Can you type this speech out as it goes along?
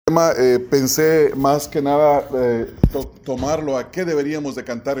tema, pensé más que nada tomarlo a qué deberíamos de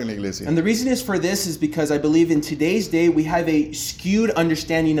cantar en la iglesia. And the reason is for this is because I believe in today's day we have a skewed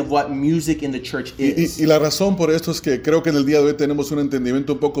understanding of what music in the church is. Y la razón por esto es que creo que en el día de hoy tenemos un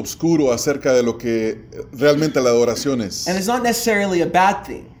entendimiento un poco oscuro acerca de lo que realmente la adoración es. And it's not necessarily a bad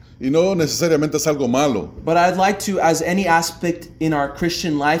thing. Y no necesariamente es algo malo. But I'd like to, as any aspect in our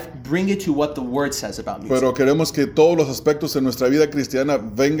Christian life, bring it to what the Word says about music. Pero queremos que todos los aspectos de nuestra vida cristiana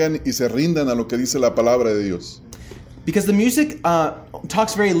vengan y se rindan a lo que dice la palabra de Dios. Because the music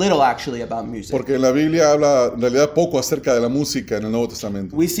talks very little actually about music. Porque la Biblia habla en realidad poco acerca de la música en el Nuevo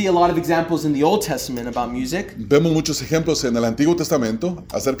Testamento. We see a lot of examples in the Old Testament about music. Vemos muchos ejemplos en el Antiguo Testamento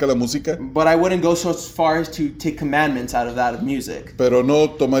acerca de la música. But I wouldn't go so far as to take commandments out of that of music. Pero no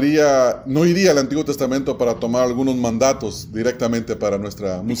iría al Antiguo Testamento para tomar algunos mandatos directamente para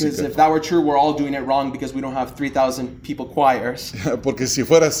nuestra Because música. if that were true, we're all doing it wrong because we don't have 3,000 people choirs. Porque si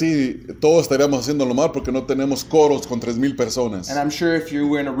fuera así, todos estaríamos haciéndolo mal porque no tenemos coros con 3,000 personas. And I'm sure if you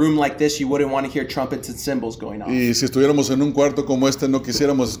were in a room like this, you wouldn't want to hear trumpets and cymbals going off. Y si estuviéramos en un cuarto como este, no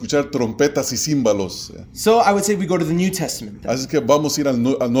quisiéramos escuchar trompetas y címbalos. So I would say we go to the New Testament. Así que vamos a ir al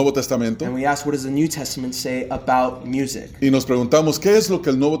Nuevo Testamento And we ask, what does the New Testament say about music? y nos preguntamos qué es lo que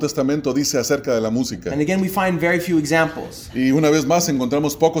el Nuevo Testamento dice acerca de la música. And again, we find very few examples. Y una vez más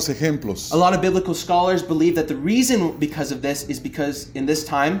encontramos pocos ejemplos. A lot of biblical scholars believe that the reason because of this is because in this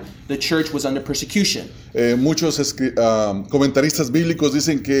time the church was under persecution. Muchos comentaristas bíblicos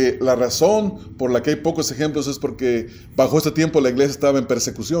dicen que la razón por la que hay pocos ejemplos es porque bajo este tiempo la iglesia estaba en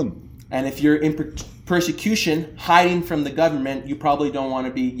persecución. And if you're in persecution, hiding from the government, you probably don't want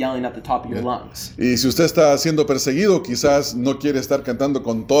to be yelling at the top of your lungs. Y si usted está siendo perseguido, quizás no quiere estar cantando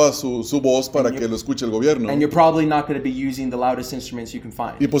con toda su voz para que lo escuche el gobierno. And you're probably not going to be using the loudest instruments you can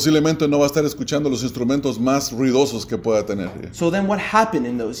find. Y posiblemente no va a estar escuchando los instrumentos más ruidosos que pueda tener. So then what happened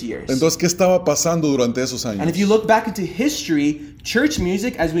in those years? Entonces, ¿qué estaba pasando durante esos años? And if you look back into history, church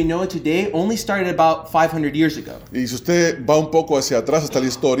music as we know it today only started about 500 years ago. Y si usted va un poco hacia atrás hasta la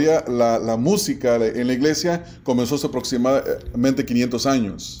historia, la música en la iglesia comenzó hace aproximadamente 500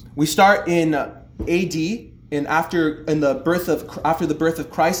 años. We start in AD and after the birth of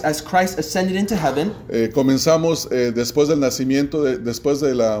Christ, as Christ ascended into heaven. Comenzamos después del nacimiento, después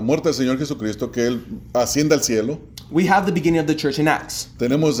de la muerte del Señor Jesucristo, que Él asciende al cielo. We have the beginning of the church in Acts.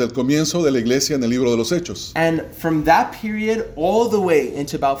 Tenemos el comienzo de la iglesia en el libro de los Hechos. And from that period all the way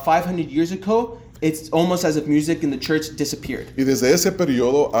into about 500 years ago, it's almost as if music in the church disappeared. Y desde ese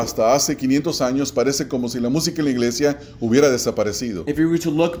periodo hasta hace 500 años parece como si la música en la iglesia hubiera desaparecido. If we were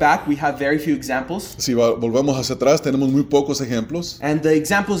to look back, we have very few examples. Si volvemos hacia atrás, tenemos muy pocos ejemplos. And the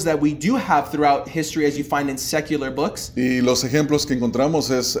examples that we do have throughout history, as you find in secular books, Y los ejemplos que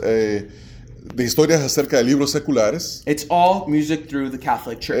encontramos es de historias acerca de libros seculares. it's all music through the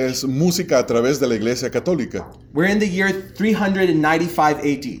Catholic Church. Es música a través de la iglesia católica. We're in the year 395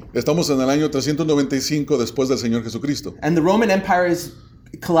 AD. Estamos en el año 395 después del Señor Jesucristo. And the Roman Empire is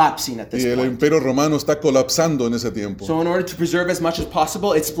collapsing at this Y el point. imperio romano está colapsando en ese tiempo. So in order to preserve as much as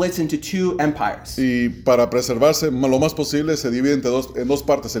possible, it splits into two empires. Y para preservarse lo más posible se divide en dos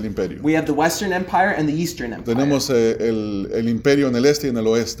partes el imperio. We have the Western Empire and the Eastern Empire. Tenemos el imperio en el este y en el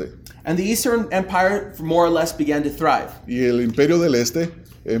oeste. And the Eastern Empire more or less began to thrive. Y el imperio del este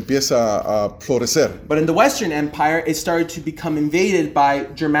empieza a florecer. But in the Western Empire, it started to become invaded by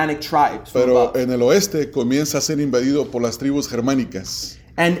Germanic tribes. from Pero above. en el oeste comienza a ser invadido por las tribus germánicas.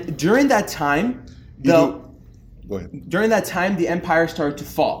 And during that time, Bueno, during that time, the empire started to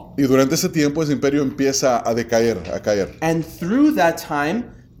fall. y durante ese tiempo ese imperio empieza a decaer, a caer. And through that time,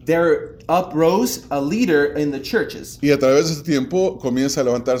 there uprose a leader in the churches. Y a través de ese tiempo comienza a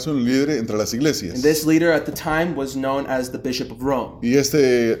levantarse un líder entre las iglesias. And this leader at the time was known as the Bishop of Rome. Y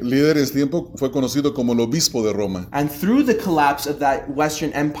este líder en ese tiempo fue conocido como el obispo de Roma. And through the collapse of that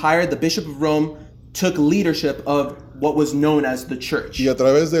Western Empire, the Bishop of Rome took leadership of what was known as the church. Y a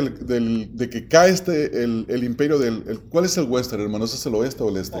través de que cae el imperio ¿cuál es el western, hermanos? ¿Es el oeste o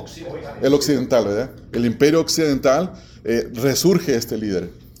el este? El occidental, ¿verdad? El imperio occidental, resurge este líder.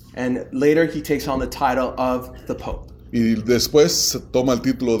 And later he takes on the title of the Pope. Y después toma el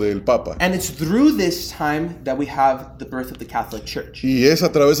título del Papa. And it's through this time that we have the birth of the Catholic Church. Y es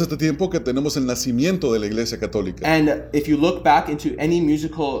a través de este tiempo que tenemos el nacimiento de la Iglesia Católica. And if you look back into any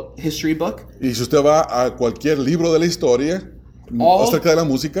musical history book, Y si usted va a cualquier libro de la historia acerca de la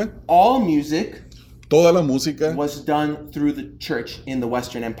música, all music toda la música was done through the church in the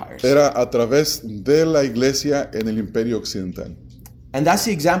Western empires. era a través de la Iglesia en el Imperio Occidental. And that's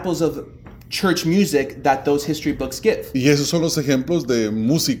the examples of church music that those history books give. Y esos son los ejemplos de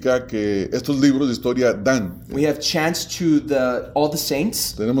música que estos libros de historia dan. We have chants to all the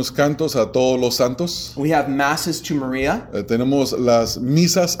saints. Tenemos cantos a todos los santos. We have masses to Maria. Tenemos las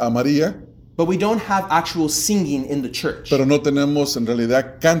misas a María. But we don't have actual singing in the church. Pero no tenemos en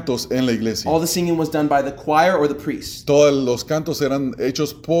realidad cantos en la iglesia. All the singing was done by the choir or the priest. Todos los cantos eran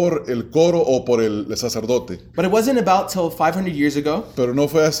hechos por el coro o por el sacerdote. But it wasn't about till 500 years ago. Pero no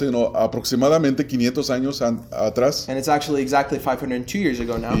fue hace aproximadamente 500 años atrás. And it's actually exactly 502 years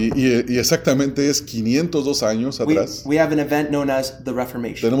ago now. Y exactamente es 502 años atrás. We have an event known as the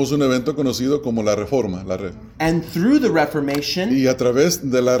Reformation. Tenemos un evento conocido como la Reforma. And through the Reformation, y a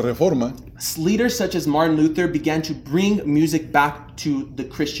través de la Reforma, leaders such as Martin Luther began to bring music back to the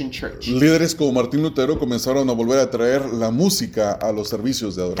Christian church. Líderes como Martín Lutero comenzaron a volver a traer la música a los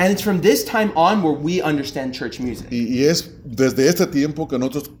servicios de adoración. And it's from this time on where we understand church music. Y es desde este tiempo que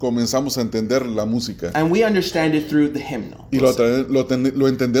nosotros comenzamos a entender la música. And we understand it through the hymnal. Y lo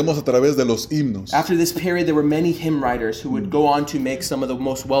entendemos a través de los himnos. After this period, there were many hymn writers who would go on to make some of the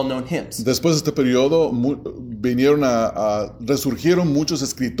most well-known hymns. Después de este periodo resurgieron muchos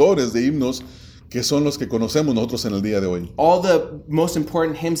escritores de himnos que son los que conocemos nosotros en el día de hoy. All the most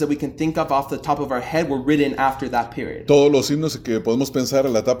important hymns that we can think of off the top of our head were written after that period. Todos los himnos que podemos pensar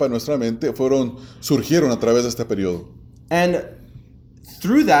en la tapa de nuestra mente surgieron a través de este periodo. And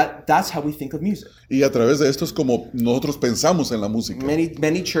through that, that's how we think of music. Y a través de esto es como nosotros pensamos en la música.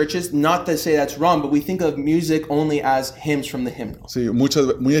 Many churches, not to say that's wrong, but we think of music only as hymns from the hymnal. Sí,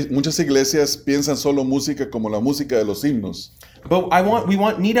 muchas iglesias piensan solo música como la música de los himnos. But we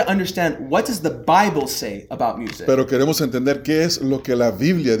need to understand, what does the Bible say about music? Pero queremos entender qué es lo que la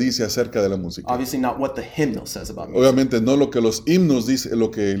Biblia dice acerca de la música. Obviously not what the hymnal says about music. Obviamente no lo que los himnos dicen, lo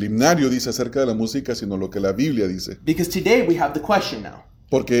que el himnario dice acerca de la música, sino lo que la Biblia dice. Because today we have the question now.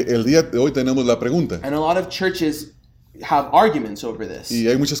 Porque el día de hoy tenemos la pregunta. And a lot of churches have arguments over this. Y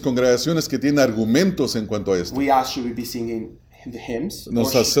hay muchas congregaciones que tienen argumentos en cuanto a esto. We ask, should we be singing the hymns?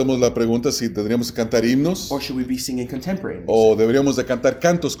 Nos hacemos la pregunta si tendríamos que cantar himnos or should we be singing contemporary music? O deberíamos de cantar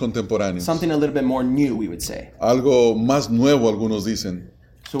cantos contemporáneos. Something a little bit more new, we would say. Algo más nuevo, algunos dicen.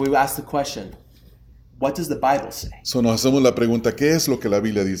 So we ask the question, what does the Bible say? So nos hacemos la pregunta, ¿qué es lo que la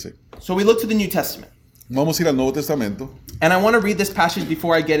Biblia dice? So we look to the New Testament. Vamos a ir al Nuevo Testamento. And I want to read this passage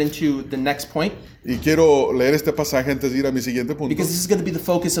before I get into the next point. Y quiero leer este pasaje antes de ir a mi siguiente punto. Because this is going to be the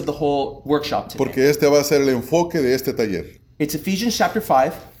focus of the whole workshop today. Porque este va a ser el enfoque de este taller. It's Ephesians chapter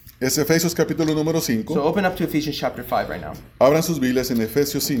 5. Es Efesios capítulo número 5. So open up to Ephesians chapter 5 right now. Abran sus Biblias en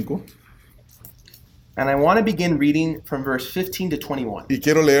Efesios 5. And I want to begin reading from verse 15 to 21. Y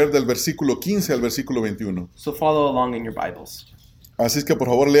quiero leer del versículo 15 al versículo 21. So follow along in your Bibles. Así es que por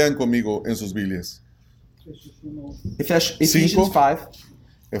favor lean conmigo en sus Biblias. Ephesians 5.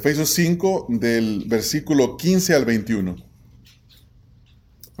 Efesios 5 del versículo 15 al 21.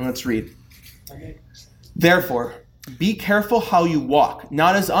 Let's read. Therefore, be careful how you walk,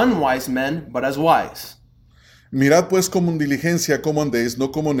 not as unwise men, but as wise. Mirad pues con diligencia cómo andéis,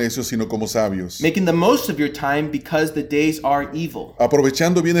 no como necios, sino como sabios. Making the most of your time because the days are evil.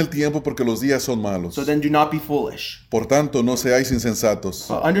 Aprovechando bien el tiempo porque los días son malos. So then do not be foolish. Por tanto, no seáis insensatos,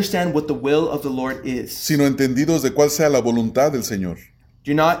 But understand what the will of the Lord is. sino entendidos de cuál sea la voluntad del Señor.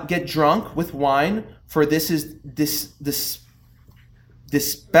 Do not get drunk with wine, for this is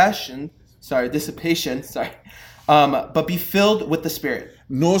dissipation, but be filled with the Spirit.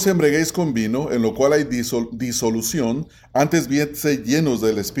 No os embriaguéis con vino, en lo cual hay disolución, antes bien sed llenos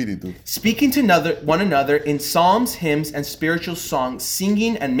del Espíritu. Speaking to one another in psalms, hymns, and spiritual songs,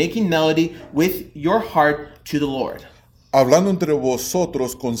 singing and making melody with your heart to the Lord. Hablando entre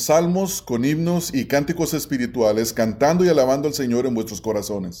vosotros con salmos, con himnos y cánticos espirituales, cantando y alabando al Señor en vuestros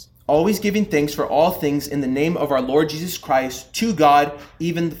corazones. Always giving thanks for all things in the name of our Lord Jesus Christ to God,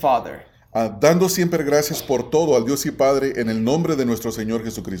 even the Father. Dando siempre gracias por todo al Dios y Padre en el nombre de nuestro Señor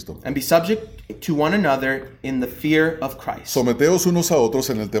Jesucristo. And be subject to one another in the fear of Christ. Someteos unos a otros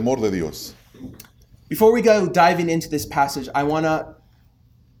en el temor de Dios. Before we go diving into this passage, I want to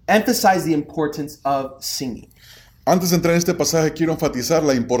emphasize the importance of singing. Antes de entrar en este pasaje, quiero enfatizar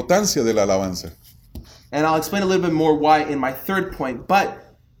la importancia de la alabanza. And I'll explain a little bit more why in my third point, but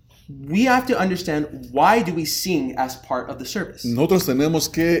we have to understand, why do we sing as part of the service? Nosotros tenemos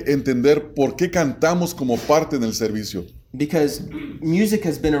que entender por qué cantamos como parte del servicio. Because music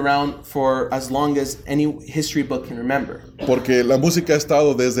has been around for as long as any history book can remember. Porque la música ha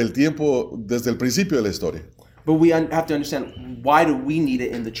estado desde el principio de la historia. But we have to understand, why do we need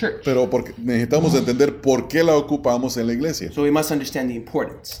it in the church? pero porque necesitamos entender por qué la ocupamos en la iglesia. So we must understand the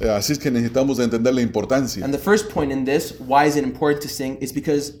importance. Así es que necesitamos entender la importancia. And the first point in this, why is it important to sing, is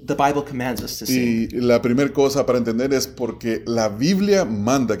because the Bible commands us to sing. Y la primera cosa para entender es porque la Biblia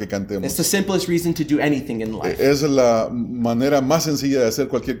manda que It's cantemos. the simplest reason to do anything in life, Es la manera más sencilla de hacer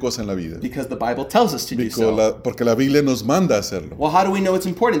cualquier cosa en la vida. because the Bible tells us to do so. Porque la Biblia nos manda a hacerlo. Well, how do we know it's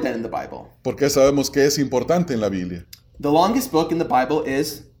important then in the Bible? Porque sabemos que es importante en la Biblia. The longest book in the Bible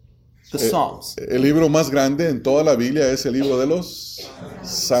is the Psalms. El libro más grande en toda la Biblia es el libro de los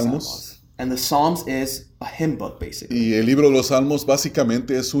Salmos. And the Psalms is a hymn book, basically. Y el libro de los Salmos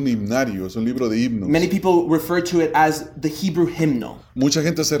básicamente es un himnario, es un libro de himnos. Many people refer to it as the Hebrew hymnal. Mucha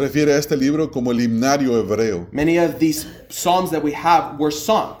gente se refiere a este libro como el himnario hebreo. Many of these Psalms that we have were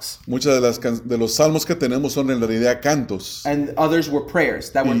songs, Muchas de los salmos que tenemos son en realidad cantos. and others were prayers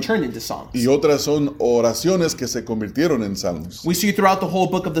that were turned into songs. Y otras son oraciones que se convirtieron en salmos. We see throughout the whole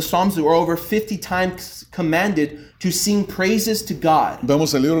book of the Psalms that we're over 50 times commanded to sing praises to God.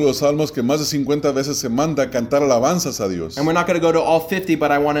 Vemos el libro de los Salmos que más de 50 veces se manda a cantar alabanzas a Dios. And we're not going to go to all 50,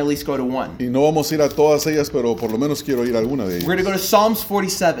 but I want to at least go to one. Y no vamos a ir a todas ellas, pero por lo menos quiero ir a alguna de We're going to go ellas. to Psalms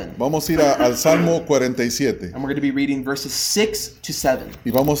 47, Vamos a ir al Salmo 47 and we're going to be reading verses 6 to 7.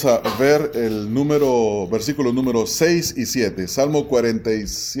 y vamos a ver versículos número 6 y 7. Salmo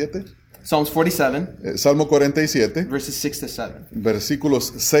 47, Psalms 47, Salmo 47, verses 6 to 7.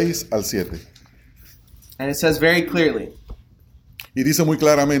 versículos 6 al 7. And it says very clearly, Y dice muy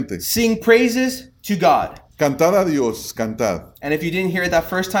claramente, sing praises to God. cantad a Dios, cantad. And if you didn't hear it that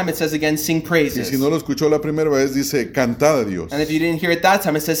first time, it says again, sing Y praises. si no lo escuchó la primera vez, dice, cantad a Dios. And if you didn't hear it that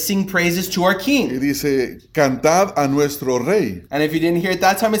time, it says, sing praises to our Y King. dice, cantad a nuestro Rey. And if you didn't hear it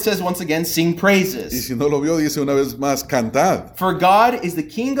that time, it says once again, sing Y praises. si no lo vio, dice una vez más, cantad. For God is the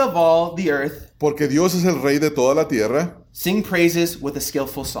King of all the earth. Porque Dios es el Rey de toda la tierra. Sing praises with a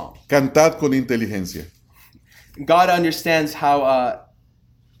skillful song. Cantad con inteligencia. God understands how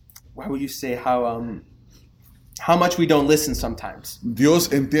much we don't listen sometimes. Dios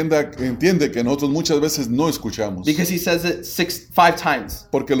entiende que nosotros muchas veces no escuchamos. Because he says it 5 times.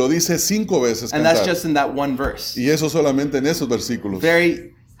 Porque lo dice 5 veces And that's cantar. just in that one verse. Y eso solamente en esos versículos.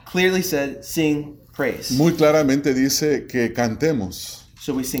 Very clearly said, sing praise. Muy claramente dice que cantemos.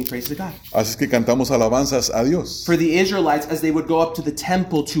 So we sing praise to God. Así es que cantamos alabanzas a Dios. For the Israelites, as they would go up to the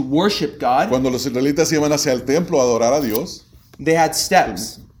temple to worship God, Cuando los israelitas iban hacia el templo a adorar a Dios, they had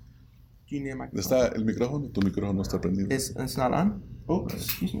steps. Do you need a microphone? ¿está el micrófono? Tu micrófono no está prendido. It's not on? Oh,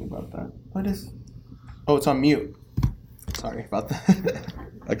 excuse me about that. What is... Oh, it's on mute. Sorry about that.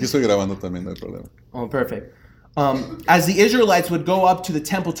 Aquí estoy grabando también, no hay problema. Oh, perfect. As the Israelites would go up to the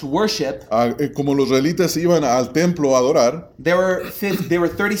temple to worship, Como los israelitas iban al templo a adorar, there were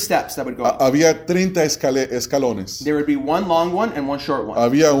 30 steps that would go up. había 30 escalones. There would be one long one and one short one.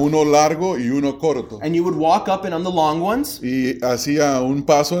 Había uno largo y uno corto. And you would walk up, and on the long ones, Y hacía un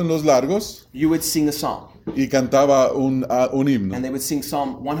paso en los largos you would sing a song. y cantaba un himno. And they would sing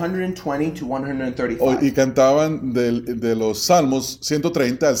Psalm 120 to Y 135. cantaban de los Salmos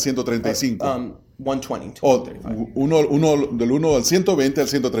 130 al 135. 120 to O 135. del 1 al 120 al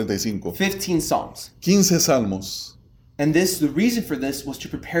 135. 15 Psalms. 15 salmos. And the reason for this was to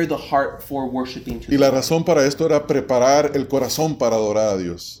prepare the heart for worshiping to Y la God. razón para esto era preparar el corazón para adorar a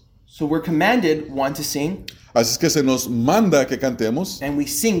Dios. So we're commanded, one, to sing, Así es que se nos manda que cantemos and we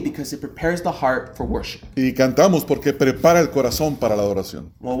sing because it prepares the heart for worship. y cantamos porque prepara el corazón para la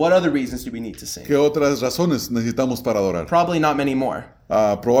adoración. Well, what other reasons do we need to sing? ¿Qué otras razones necesitamos para adorar? Probably not many more,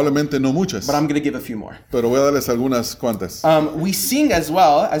 Probablemente no muchas, but I'm going to give a few more. pero voy a darles algunas cuantas. We sing as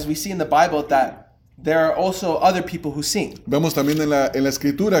well, as we see in the Bible, that there are also other people who sing. Vemos también en la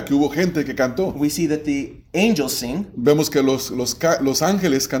escritura que hubo gente que cantó. We see that the angels sing. Vemos que los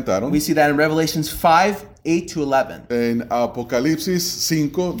ángeles cantaron. We see that in Revelations 5, 8 to 11. En Apocalipsis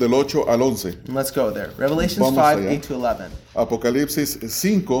 5 del 8 al 11. And let's go there. Revelations Vamos 5, allá. 8 to 11. Apocalipsis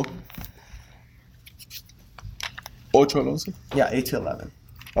 5, 8 al 11. Yeah, 8 to 11.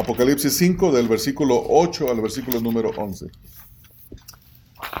 Apocalipsis 5 del versículo 8 al versículo número 11.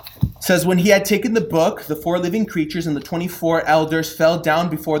 It says, when he had taken the book, the 4 living creatures and the 24 elders fell down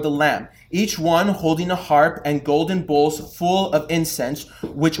before the Lamb, each one holding a harp and golden bowls full of incense,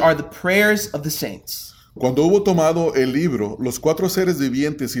 which are the prayers of the saints. Cuando hubo tomado el libro, los 4 seres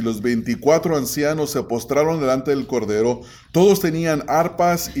vivientes y los 24 ancianos se postraron delante del Cordero. Todos tenían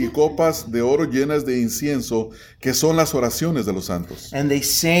arpas y copas de oro llenas de incienso, que son las oraciones de los santos. And they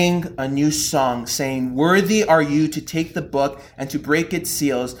sang a new song, saying, worthy are you to take the book and to break its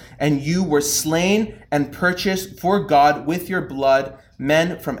seals, and you were slain and purchased for God with your blood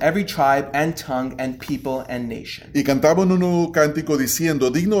men from every tribe and tongue and people and nation. Y cantaban un nuevo cántico diciendo,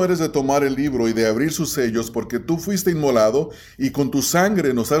 digno eres de tomar el libro y de abrir sus sellos, porque tú fuiste inmolado y con tu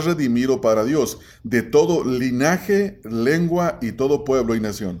sangre nos has redimido para Dios, de todo linaje, lengua y todo pueblo y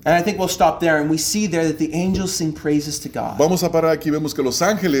nación. And I think we'll stop there, and we see there that the angels sing praises to God. Vamos a parar aquí, vemos que los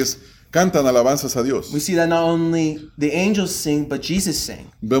ángeles cantan alabanzas a Dios. We see that not only the angels sing, but Jesus sang.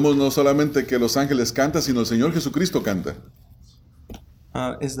 Vemos no solamente que los ángeles cantan, sino el Señor Jesucristo canta.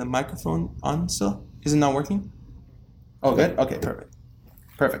 Is the microphone on still? Is it not working? Oh, good. Okay, perfect.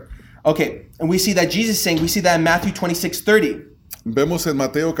 Perfect. Okay, and we see that Jesus sang. We see that in Matthew 26:30. Vemos en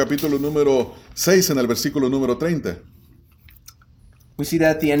Mateo capítulo número 6 en el versículo número 30. We see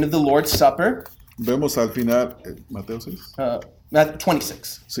that at the end of the Lord's Supper, Vemos al final, Mateo 6. Matthew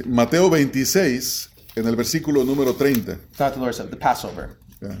 26. Sí, Mateo 26 en el versículo número 30. Not the Lord's Supper, the Passover.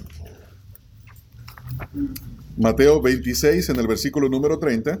 Ya. Mateo 26 en el versículo número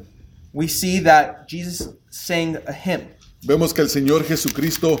 30. We see that Jesus sang a hymn. Vemos que el Señor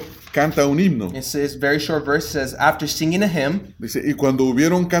Jesucristo canta un himno. It says, very short verse says, after singing a hymn, Dice, y cuando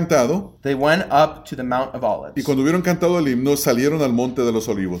hubieron cantado, they went up to the Mount of Olives. y cuando hubieron cantado el himno, salieron al monte de los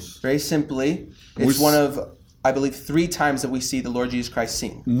olivos. Very simply, it's one of, I believe, 3 times that we see the Lord Jesus Christ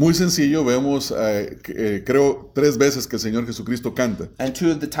sing. Muy sencillo, vemos, creo, 3 veces que el Señor Jesucristo canta. And 2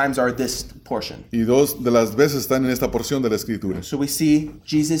 of the times are this portion. Y 2 de las veces están en esta porción de la Escritura. So we see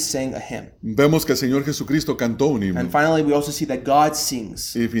Jesus sang a hymn. Vemos que el Señor Jesucristo cantó un himno. And finally, we also see that God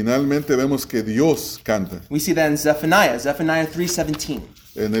sings. Y finalmente vemos que Dios canta. We see that in Zephaniah 3:17.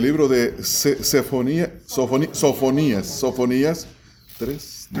 En el libro de Sofonías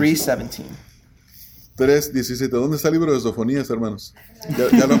 3:17. 3:17. ¿Dónde está el libro de Sofonías, hermanos?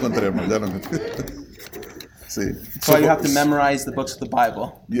 Ya lo encontré, hermano, ya lo encontré. Sí. So you have to memorize the books of the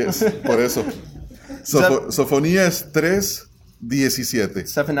Bible. Yes, por eso. Sofonías 3:17.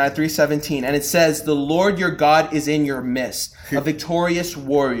 Zephaniah 3:17, and it says, "The Lord your God is in your midst, a victorious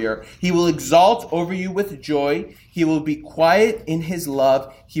warrior. He will exalt over you with joy. He will be quiet in his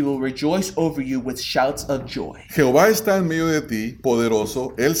love. He will rejoice over you with shouts of joy." Jehová está en medio de ti,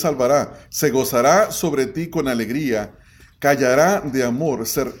 poderoso, él salvará, se gozará sobre ti con alegría, callará de amor,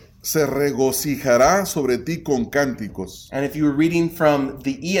 se regocijará sobre ti con cánticos. And if you were reading from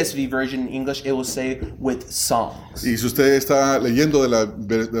the ESV version in English, it will say with songs. Y si usted está leyendo de la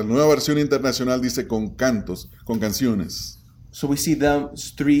nueva versión internacional, dice con cantos, con canciones. So we see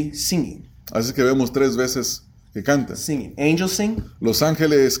those 3 singing. Así que vemos 3 veces que cantan. Singing. Angels sing, Los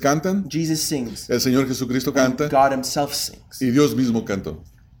ángeles cantan, Jesus sings, el Señor Jesucristo canta God himself sings. y Dios mismo cantó.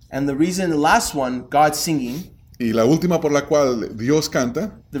 And the reason, the last one, God singing, Y la última por la cual Dios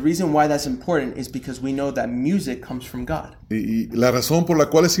canta, the reason why that's important is because we know that music comes from God. y la razón por la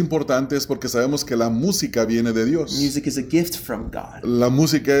cual es importante es porque sabemos que la música viene de Dios. Music is a gift from God. La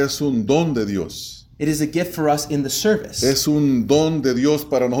música es un don de Dios. It is a gift for us in the service. Es un don de Dios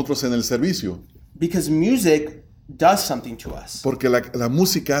para nosotros en el servicio. Because music does something to us. Porque la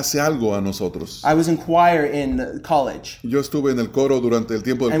música hace algo a nosotros. I was in choir in college. Yo estuve en el coro durante el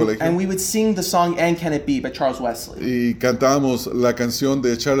tiempo del colegio. And we would sing the song And Can It Be by Charles Wesley. Y cantábamos la canción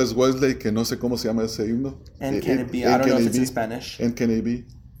de Charles Wesley, que no sé cómo se llama ese himno. And Can It Be? I don't know if it's in Spanish. And Can It Be?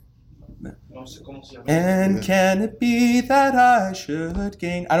 No sé cómo se llama. And can it be that I should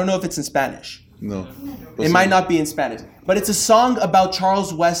gain? I don't know if it's in Spanish. No. It might not be in Spanish. But it's a song about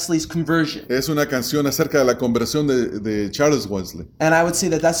Charles Wesley's conversion. Es una canción acerca de la conversión de Charles Wesley. And I would say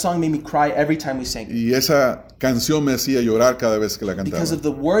that song made me cry every time we sang it. Y esa canción me hacía llorar cada vez que la cantaba. Because of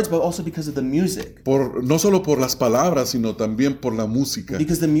the words, but also because of the music. No solo por las palabras, sino también por la música.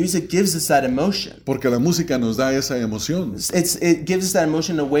 Because the music gives us that emotion. Porque la música nos da esa emoción. It gives us that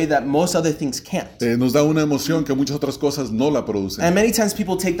emotion in a way that most other things can't. Nos da una emoción que muchas otras cosas no la producen. And many times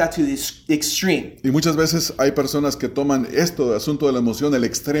people take that to the extreme. Y muchas veces hay personas que toman esto, asunto de la emoción, el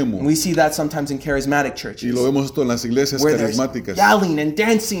extremo. We see that sometimes in charismatic churches. Y lo vemos esto en las iglesias carismáticas. Yelling and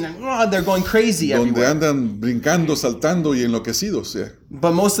dancing and they're going crazy donde everywhere. Andan brincando, saltando y enloquecidos.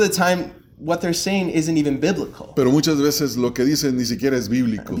 But most of the time, what they're saying isn't even biblical. Pero muchas veces lo que dicen ni siquiera es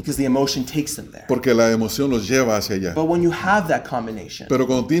bíblico. Because the emotion takes them there. Porque la emoción los lleva hacia allá. But when you have that combination Pero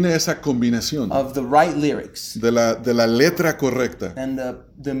cuando tiene esa combinación of the right lyrics de la letra correcta and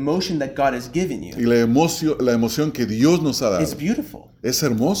the emotion that God has given y you, la emoción que Dios nos ha dado, it's beautiful. es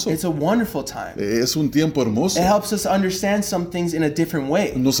hermoso. It's a wonderful time. Es un tiempo hermoso. It helps us understand some things in a different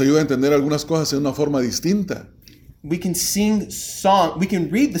way. Nos ayuda a entender algunas cosas en una forma distinta. We can we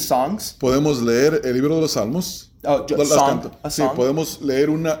can read the songs. Podemos leer el libro de los Salmos. A Sí, song. podemos leer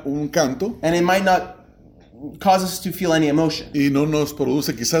un canto And it might not cause us to feel any emotion. y no nos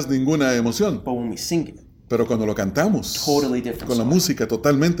produce quizás ninguna emoción. But when we sing it, Pero cuando lo cantamos, Totally different con la story. música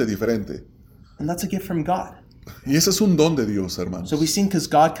totalmente diferente. And that's a gift from God. Y ese es un don de Dios, hermanos. So we sing because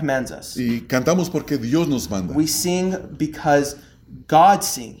God commands us. Y cantamos porque Dios nos manda. We sing because God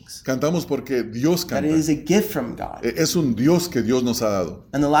sings. Cantamos porque Dios That canta. it is a gift from God. Es un Dios que Dios nos ha dado.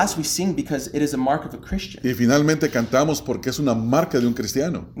 And the last, we sing because it is a mark of a Christian. Y finalmente cantamos porque es una marca de un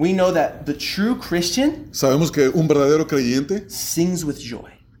cristiano. We know that the true Christian Sabemos que un verdadero creyente sings with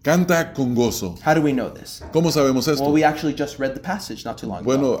joy. canta con gozo. How do we know this? ¿Cómo sabemos Well, esto? we actually just read the passage not too long ago.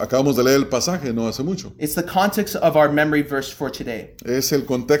 Bueno, acabamos de leer el pasaje no hace mucho. It's the context of our memory verse for today. Es el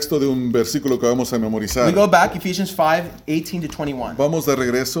contexto de un versículo que vamos a We memorizar. go back, Ephesians 5:18 to 21. Vamos de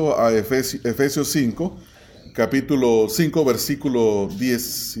regreso a Efesios 5, capítulo 5, versículo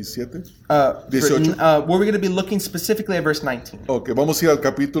 17. 18. Where we're going to be looking specifically at verse 19. Ok, vamos a ir al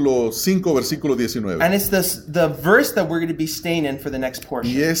capítulo 5, versículo 19. And it's the verse that we're going to be staying in for the next Y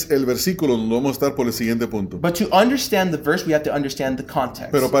portion. es el versículo donde vamos a estar por el siguiente punto. But to understand the verse, we have to understand the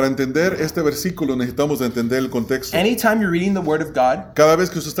context. Pero para entender este versículo necesitamos de entender el contexto. Anytime you're reading the Word of God, Cada vez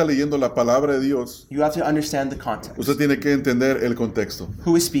que usted está leyendo la palabra de Dios, you have to understand the context. usted tiene que entender el contexto.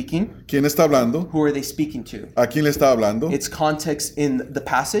 Who is speaking? ¿Quién está hablando? Who are they speaking to? ¿A quién le está hablando? It's context in the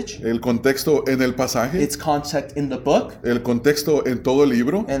passage, El contexto en el pasaje, it's context in the book, el contexto en todo el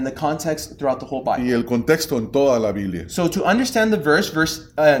libro and the context throughout the whole Bible. y el contexto en toda la Biblia. So to understand the verse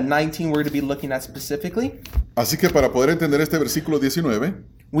 19 we're going to be looking at specifically, Así que para poder entender este versículo 19,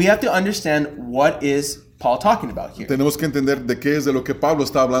 we have to understand what is Paul talking about here. tenemos que entender de qué es de lo que Pablo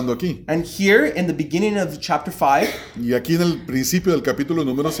está hablando aquí. And here in the beginning of chapter 5, Y aquí en el principio del capítulo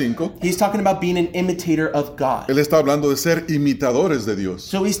número 5, he's talking about being an imitator of God. él está hablando de ser imitadores de Dios.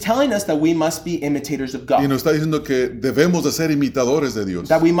 So he's telling us that we must be imitators of Y God, nos está diciendo que debemos de ser imitadores de Dios,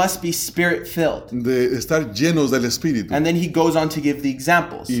 that we must be spirit filled. de estar llenos del Espíritu. And then he goes on to give the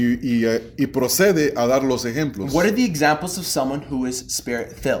examples. Y procede a dar los ejemplos. What are the examples of someone who is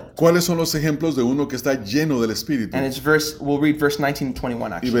spirit filled? ¿Cuáles son los ejemplos de uno que está lleno del Espíritu? And it's we'll read verse 19 and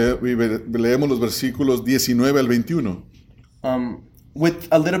 21 Y actually. leemos los versículos 19 al 21. With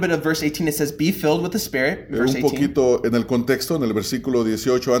a little bit of verse 18, it says, be filled with the Spirit, verse Un 18. poquito en el contexto, en el versículo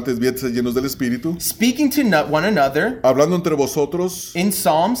 18, antes bien ser llenos del Espíritu, Speaking to one another hablando entre vosotros in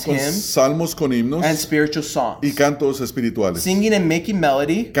psalms, con hymns, salmos, con himnos and spiritual songs, y cantos espirituales, singing and making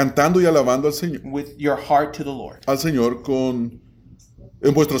melody cantando y alabando with your heart to the Lord. al Señor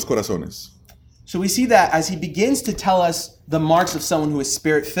en vuestros corazones. So we see that as he begins to tell us the marks of someone who is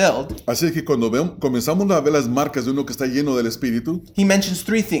spirit filled, Así que cuando comenzamos a ver las marcas de uno que está lleno del Espíritu, he mentions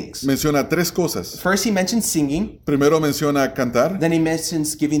three things. menciona tres cosas. First, he mentions singing. Primero menciona cantar, Then he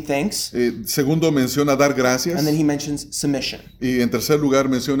mentions giving thanks. segundo menciona dar gracias And then he mentions submission. y en tercer lugar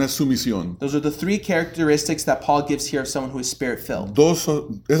menciona sumisión. Those are the three characteristics that Paul gives here of someone who is spirit filled.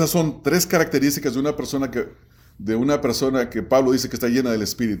 Esas son tres características de una persona que Pablo dice que está llena del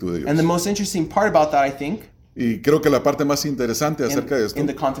Espíritu de And the Dios. most interesting part about that, I think, Y creo que la parte más interesante acerca de esto, in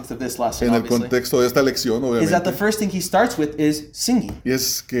the context of this lesson, en el obviously, contexto de esta lección, is that the obviamente, first thing he starts with is singing. y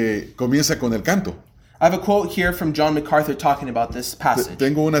es que comienza con el canto. I have a quote here from John MacArthur talking about this passage.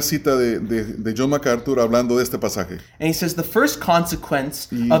 Tengo una cita de John MacArthur hablando de este pasaje. And he says the first consequence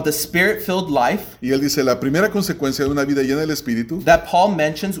of the spirit-filled life Y él dice, la primera consecuencia de una vida llena del Espíritu, that Paul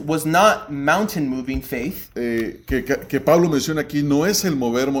mentions was not mountain-moving faith. que Pablo menciona aquí, no es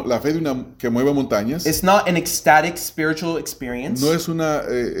la fe que mueve montañas, It's not an ecstatic spiritual experience. no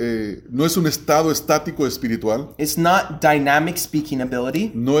es un estado estático espiritual, It's not dynamic speaking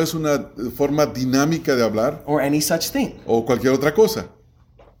ability no es una forma dinámica de hablar or any such thing. o cualquier otra cosa.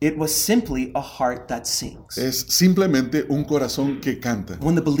 It was simply a heart that sings. Es simplemente un corazón que canta.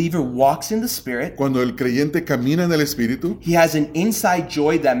 When the believer walks in the Spirit, Cuando el creyente camina en el Espíritu, he has an inside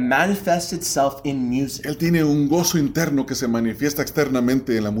joy that manifests itself in music. él tiene un gozo interno que se manifiesta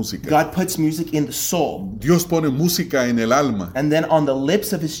externamente en la música. God puts music in the soul, Dios pone música en el alma and then on the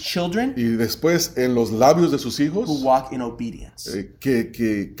lips of his children y después en los labios de sus who hijos walk in obedience.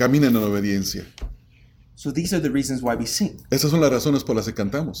 que caminan en obediencia. So these are the reasons why we sing. Esas son las razones por las que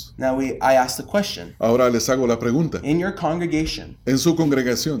cantamos. Now I ask the question. Ahora les hago la pregunta. In your congregation, En su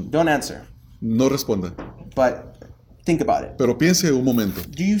congregación, don't answer, no responda, but think about it. pero piense un momento.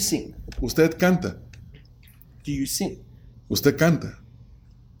 Do you sing? Usted canta, Do you sing? usted canta,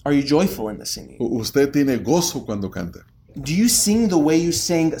 Are you joyful in the singing? usted tiene gozo cuando canta. Do you sing the way you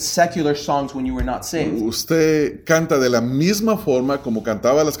sang secular songs when you were not saved? Usted canta de la misma forma como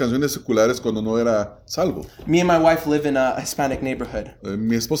cantaba las canciones seculares cuando no era salvo. Me and my wife live in a Hispanic neighborhood.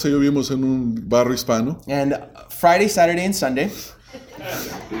 Mi esposa y yo vivimos en un barrio hispano And Friday, Saturday, and Sunday,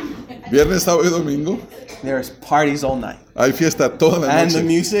 Viernes, sábado y domingo there's parties all night. hay fiesta toda la And the noche.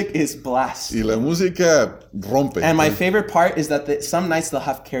 music is blast. Y la música rompe. And my favorite part is that some nights they'll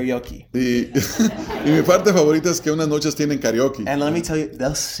have karaoke. Y, y mi parte favorita es que unas noches tienen karaoke. And let me tell you,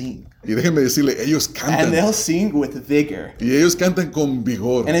 they'll sing. Y déjenme decirle, ellos And cantan. they'll sing with vigor. Y ellos cantan con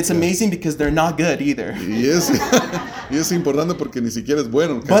vigor. And it's amazing because they're not good either. Y es importante porque ni siquiera es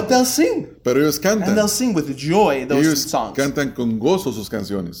bueno. But cantar. they'll sing. Pero ellos And cantan. they'll sing with joy those Ellos songs. cantan con gozo sus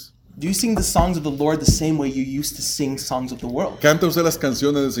canciones. Do you sing the songs of the Lord the same way you used to sing songs of the world? Canta usted las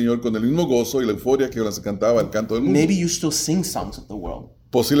canciones del Señor con el mismo gozo y la euforia que las cantaba el canto del mundo. Maybe you still sing songs of the world.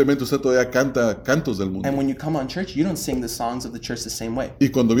 Posiblemente usted todavía canta cantos del mundo. And when you come on church, you don't sing the songs of the church the same way. Y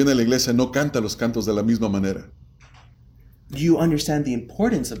cuando viene a la iglesia no canta los cantos de la misma manera. Do you understand the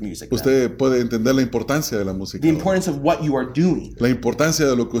importance of music then? Usted puede entender la importancia de la música. The importance of what you are doing. La importancia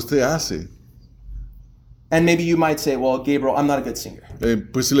de lo que usted hace. And maybe you might say, well, Gabriel, I'm not a good singer.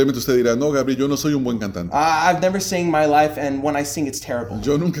 Posiblemente usted dirá, no, Gabriel, yo no soy un buen cantante. I've never sang my life, and when I sing, it's terrible.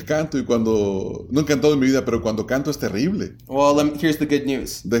 Yo nunca canto y no he cantado en mi vida, pero cuando canto es terrible. Well, here's the good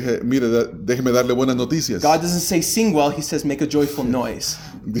news. Déjeme darle buenas noticias. God doesn't say sing well, he says make a joyful noise.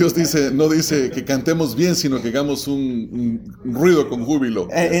 Dios no dice que cantemos bien, sino que hagamos un ruido con júbilo.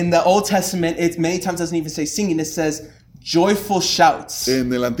 And in the Old Testament, it many times doesn't even say singing, it says joyful shouts.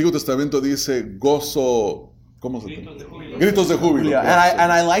 En el Antiguo Testamento dice gozo, ¿cómo se llama? Gritos de júbilo. Yeah,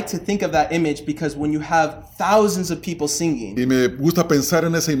 and I like to think of that image because when you have thousands of people singing, Y me gusta pensar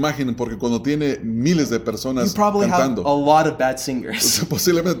en esa imagen porque cuando tiene miles de you personas probably have cantando, a lot of bad singers.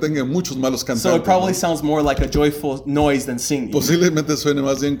 posiblemente tenga muchos malos So cantantes. it probably ¿no? sounds more like a joyful noise than singing. Posiblemente suene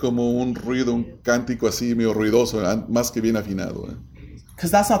más bien como un ruido, un cántico así medio ruidoso, más que bien afinado.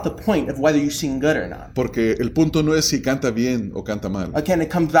 Because that's not the point of whether you sing good or not. Porque el punto no es si canta bien o canta mal. Again,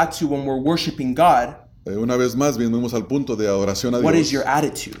 it comes back to when we're worshiping God, Una vez más, venimos al punto de adoración a what is Dios. your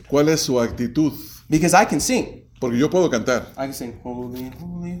attitude? ¿Cuál es su actitud? Because I can sing. Porque yo puedo cantar. I can sing holy,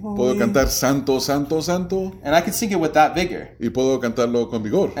 holy, holy. Puedo cantar santo, santo, santo. And I can sing it with that vigor. Y puedo cantarlo con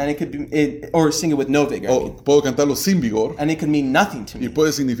vigor. And it could be, or sing it with no vigor. O puedo cantarlo sin vigor. And it could mean nothing to Y me.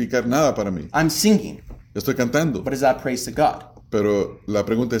 puede significar nada para mí. I'm singing. Estoy cantando. But is that praise to God? Pero la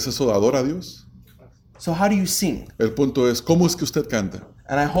pregunta es, ¿eso adora a Dios? So how do you sing? El punto es, ¿cómo es que usted canta?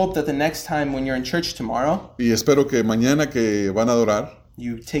 And I hope that the next time when you're in church tomorrow, Y espero que mañana que van a adorar,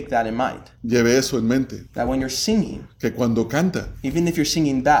 you take that in mind. lleve eso en mente. That when you're singing, Que cuando canta, even if you're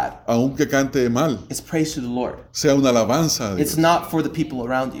singing bad, aunque cante mal, it's praise to the Lord. sea una alabanza a It's Dios. not for the people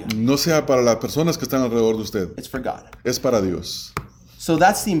around you. No sea para las personas que están alrededor de usted. It's for God. Es para Dios. So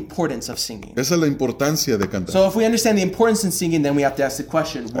that's the importance of singing. Esa es la importancia de cantar. So if we understand the importance in singing, then we have to ask the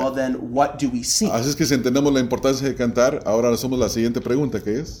question, well then, what do we sing? Así es que si entendemos la importancia de cantar, ahora hacemos la siguiente pregunta,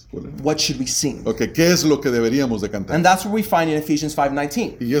 ¿qué es? ¿Cuál es? What should we sing? Ok, ¿qué es lo que deberíamos de cantar? And that's what we find in Ephesians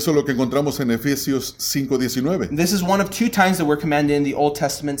 5:19. Y eso es lo que encontramos en Efesios 5:19. This is one of two times that we're commanded in the Old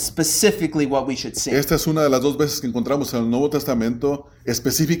Testament specifically what we should sing. Esta es una de las dos veces que encontramos en el Nuevo Testamento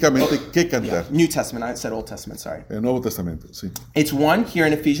específicamente qué cantar. New Testament, I said Old Testament, sorry. El Nuevo Testamento, sí. It's one here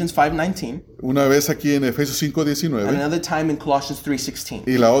in Ephesians 5:19, Una vez aquí en Efesios and 5:19 another time in Colossians 3:16.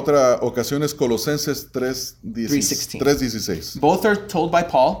 y la otra ocasión es Colosenses 3:16. Both are told by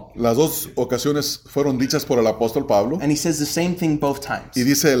Paul, Las dos ocasiones fueron dichas por el apóstol Pablo and he says the same thing both times. y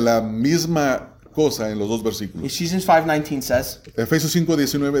dice la misma cosa en los dos versículos. Ephesians 5:19 says, Efesios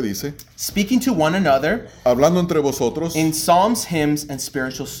 5:19 dice, speaking to one another hablando entre vosotros in psalms, hymns, and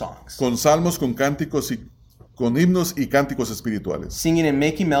spiritual songs, con salmos, con cánticos y con himnos y cánticos espirituales, singing and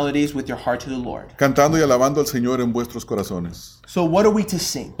making melodies with your heart to the Lord. cantando y alabando al Señor en vuestros corazones. So what are we to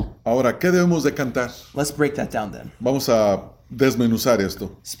sing? Ahora, ¿qué debemos de cantar? Let's break that down then. Vamos a desmenuzar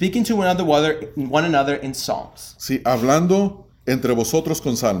esto. Speaking to one another in psalms. Sí, hablando entre vosotros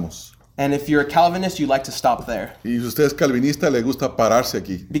con salmos. And if you're a Calvinist, you like to stop there. Y si usted es calvinista, le gusta pararse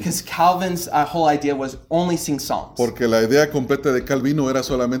aquí. Because Calvin's whole idea was only sing psalms. Porque la idea completa de Calvino era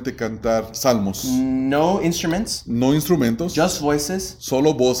solamente cantar salmos. No instruments, No instrumentos, just voices,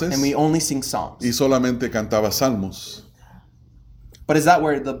 solo voces. and we only sing psalms. Y solamente cantaba salmos. But is that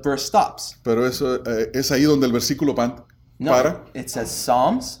where the verse stops? Pero eso es ahí donde el versículo No, para. it says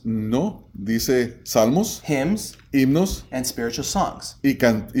psalms, No, dice salmos, hymns, himnos and spiritual songs. y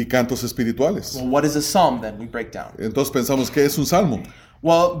cantos espirituales. Well, what is a psalm then? We break down. Entonces pensamos, ¿qué es un salmo?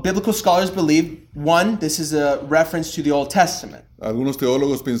 Well, biblical scholars believe, one, this is a reference to the Old Testament. Algunos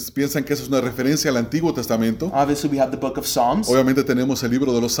teólogos piensan que eso es una referencia al Antiguo Testamento. Obviously, we have the book of Psalms, Obviamente tenemos el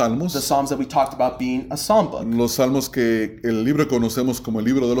libro de los the salmos. Psalms that we talked about being a psalm book. Los salmos que el libro que conocemos como el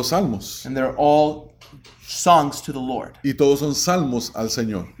libro de los salmos. And they're all songs to the Lord. y todos son salmos al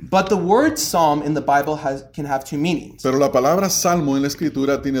Señor. But the word psalm in the Bible can have two meanings. Pero la palabra salmo en la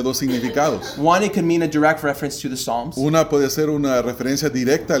escritura tiene dos significados. One, it could mean a direct reference to the Psalms. Una puede ser una referencia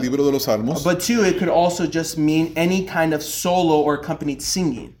directa al libro de los salmos, But two, it could also just mean any kind of solo or accompanied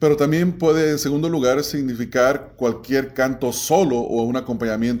singing. pero también puede, en segundo lugar, significar cualquier canto solo o un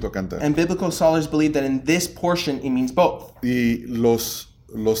acompañamiento a cantar. And biblical scholars believe that in this portion it means both. Y los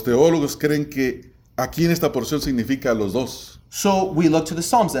teólogos creen que aquí en esta porción significa los dos. So we look to the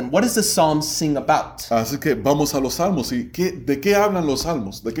Psalms then. What does the Psalms sing about? Así que vamos a los salmos. ¿Y de qué hablan los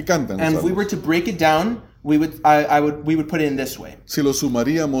salmos? ¿De qué cantan los And if we were salmos? to break it down, we would put it in this way. Si lo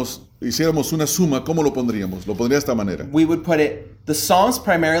sumaríamos, hiciéramos una suma, ¿cómo lo pondríamos? Lo pondría de esta manera. We would put it, the Psalms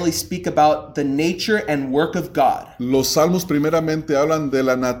primarily speak about the nature and work of God, Los salmos primeramente hablan de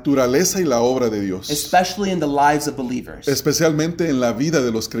la naturaleza y la obra de Dios, especially in the lives of believers. especialmente en la vida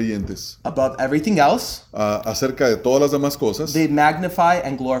de los creyentes. Above everything else, Acerca de todas las demás cosas, they magnify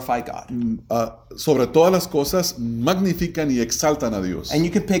and glorify God. sobre todas las cosas, magnifican y exaltan a Dios. And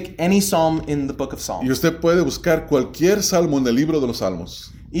you could pick any psalm in the book of Y Psalms. usted puede buscar cualquier salmo en el libro de los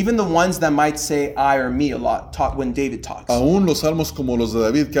salmos. Even the ones that might say I or me a lot talk when David talks. Aún los salmos como los de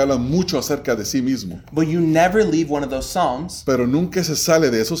David, que hablan mucho acerca de sí mismo. But you never leave one of those psalms Pero nunca se sale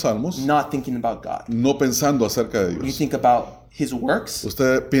de esos salmos not thinking about God. no pensando acerca de You Dios. think about his works,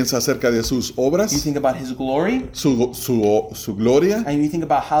 Usted piensa acerca de sus you obras, think about his glory, su gloria, and you think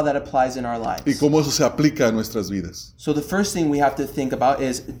about how that applies in our y lives. cómo eso se aplica a nuestras vidas. So the first thing we have to think about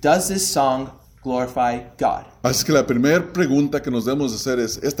is, does this song glorify God? Así que la primera pregunta que nos debemos hacer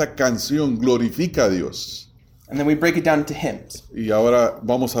es, ¿esta canción glorifica a Dios? And then we break it down into hymns. Y ahora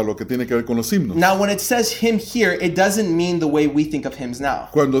vamos a lo que tiene que ver con los himnos. Now, when it says hymn here, it doesn't mean the way we think of hymns now.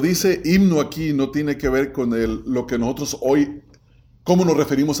 Cuando dice himno aquí no tiene que ver con lo que nosotros hoy, cómo nos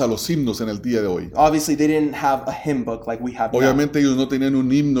referimos a los himnos en el día de hoy. Obviously, they didn't have a hymn book like we have now. Obviamente ellos no tenían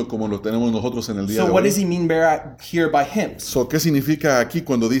un himno como lo tenemos nosotros en el día So de what does hoy. he mean here by hymns? So, ¿qué significa aquí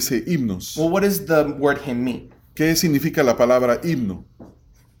cuando dice himnos? Well, what does the word hymn mean? ¿Qué significa la palabra himno?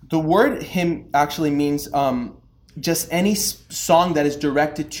 The word hymn actually means just any song that is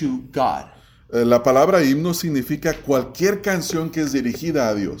directed to God. La palabra himno significa cualquier canción que es dirigida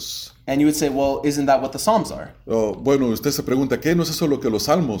a Dios. And you would say, well, isn't that what the Psalms are? Bueno, usted se pregunta, ¿qué no es eso lo que los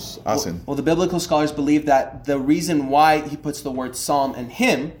salmos hacen? Well, the biblical scholars believe that the reason why he puts the word psalm and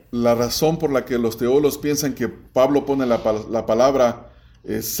hymn La razón por la que los teólogos piensan que Pablo pone la palabra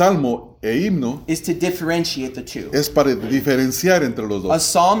salmo e himno is to differentiate the two. es para diferenciar entre los A dos.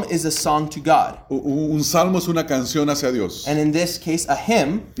 psalm is a song to God. Un salmo es una canción hacia Dios. And in this case, a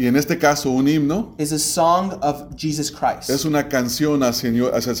hymn Y en este caso, un himno is a song of Jesus Christ. es una canción hacia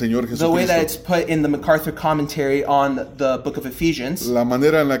el Señor The way that it's Jesucristo. put in the MacArthur commentary on the book of Ephesians, La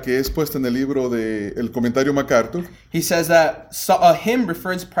manera en la que es puesta en el libro de el comentario MacArthur, he says that a hymn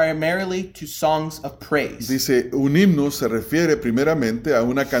refers primarily to songs of praise, dice, un himno se refiere primeramente a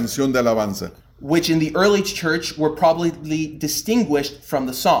una canción de alabanza, which in the early church were probably distinguished from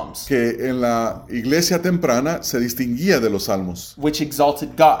the Psalms, que en la iglesia temprana se distinguía de los salmos, which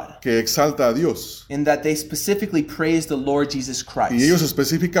exalted God, que exalta a Dios. in that they specifically praised the Lord Jesus Y Christ. ellos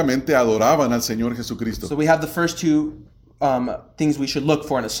específicamente adoraban al Señor Jesucristo. So we have the first two things we should look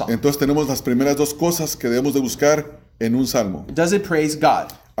for in a psalm. Entonces tenemos las primeras dos cosas que debemos de buscar en un salmo. Does it praise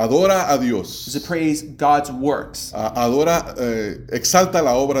God? Adora a Does Dios. it praise God's works? Exalta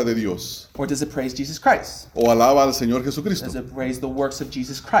la obra de Dios. Or does it praise Jesus Christ? O alaba al Señor Does Jesucristo. it praise the works of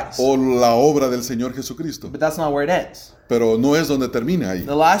Jesus Christ? O la obra del Señor Jesucristo. But that's not where it ends. Pero no es donde termina ahí.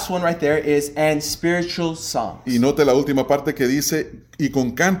 The last one right there is and spiritual songs. Y note la última parte que dice, y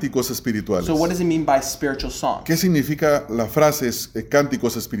con cánticos espirituales. So what does it mean by spiritual songs? ¿Qué significa la frase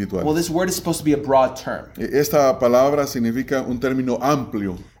cánticos Well, espirituales? this word is supposed to be a broad term. Esta palabra significa un término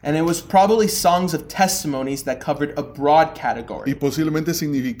amplio And it was probably songs of testimonies that covered a broad y category. posiblemente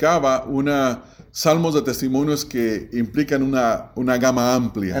significaba salmos de testimonios que implican una gama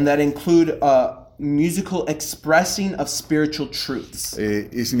amplia And that include musical expressing of spiritual truths.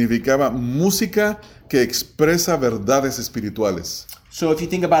 y significaba música que expresa verdades espirituales. So if you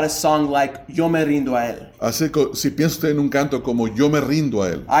think about a song like Yo me rindo a él, Así que si piensa usted en un canto como Yo me rindo a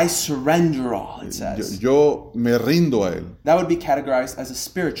él, I surrender all, it says. yo me rindo a él, That would be categorized as a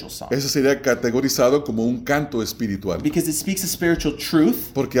spiritual song. ese sería categorizado como un canto espiritual, Because it speaks of spiritual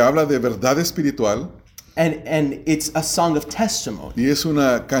truth porque habla de verdad espiritual and it's a song of testimony y es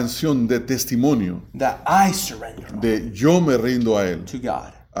una canción de testimonio that I surrender all de yo me rindo a él, to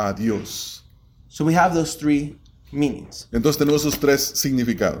God. a Dios. So we have those three meanings. Entonces tenemos esos tres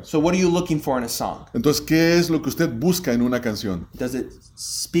significados. So what are you looking for in a song? Entonces, ¿qué es lo que usted busca en una canción? Does it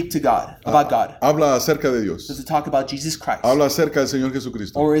speak to God, about God? Habla acerca de Does Dios. it talk about Jesus Christ? Habla acerca del Señor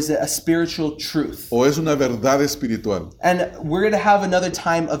Jesucristo. Or is it a spiritual truth? O es una verdad espiritual. And we're going to have another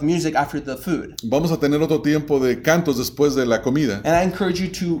time of music after the food. Vamos a tener otro tiempo de cantos después de la comida. And I encourage you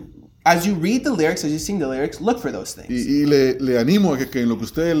to, as you read the lyrics, as you sing the lyrics, look for those things. Y le animo a que en lo que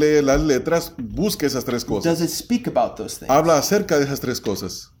usted lee las letras, busque esas tres cosas. Does it speak about those things? Habla acerca de esas tres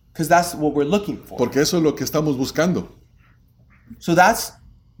cosas. Because that's what we're looking for. Porque eso es lo que estamos buscando. So that's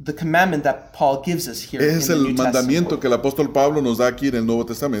the commandment that Paul gives us here in Es the el New Testament. mandamiento que el apóstol Pablo nos da aquí en el Nuevo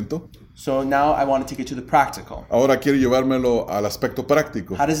Testamento. So now I want to take it to the practical. Ahora quiero llevármelo al aspecto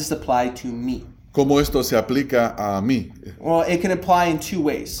práctico. How does this apply to me? ¿Cómo esto se aplica a mí? Well, it can apply in two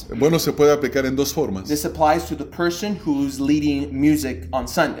ways. Bueno, se puede aplicar en dos formas. This applies to the person who's leading music on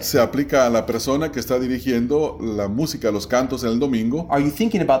Sunday. Se aplica a la persona que está dirigiendo la música, los cantos en el domingo. Are you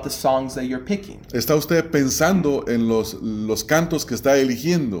thinking about the songs that you're picking? ¿Está usted pensando en los cantos que está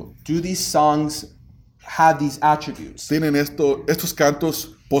eligiendo? Do these songs have these attributes? ¿Tienen estos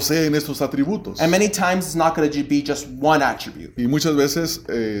cantos poseen estos atributos? And many times it's not going to be just one attribute. Y muchas veces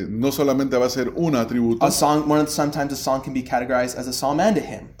no solamente va a ser un atributo. Sometimes a song can be categorized as a psalm and a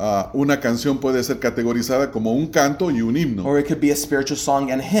hymn. Una canción puede ser categorizada como un canto y un himno. Or it could be a spiritual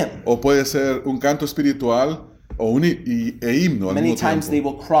song and a hymn. O puede ser un canto espiritual o e himno al Many mismo times they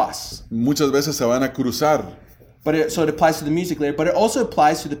tiempo. will cross. Muchas veces se van a cruzar, So it applies to the music later, but it also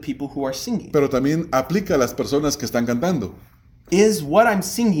applies to the people who are singing. pero también aplica a las personas que están cantando. Is what I'm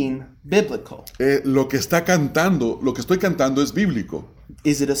singing biblical? Lo que está cantando, lo que estoy cantando es bíblico.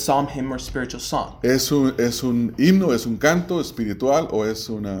 Is it a psalm, hymn, or spiritual song? ¿Es un himno, es un canto espiritual o es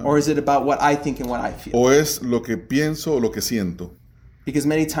una Or is it about what I think and what I feel? o es lo que pienso o lo que siento? Because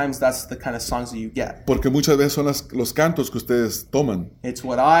many times that's the kind of songs that you get. Porque muchas veces son los cantos que ustedes toman. It's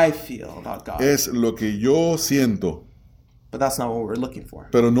what I feel about God. Es lo que yo siento, But that's not what we're looking for.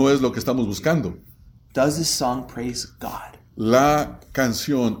 pero no es lo que estamos buscando. Does this song praise God? La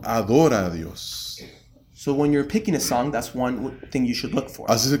canción adora a Dios. So when you're picking a song, that's one thing you should look for.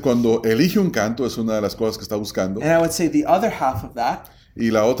 Así que cuando elige un canto es una de las cosas que está buscando. And I would say the other half of that Y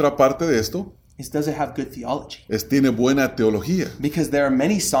la otra parte de esto is, does it have good theology? tiene buena teología. Because there are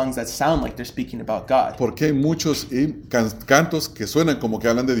many songs that sound like they're speaking about God, Porque hay muchos cantos que suenan como que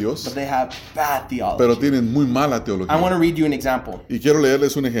hablan de but Dios, they have bad pero theology. tienen muy mala I want teología. to read you an example. Y quiero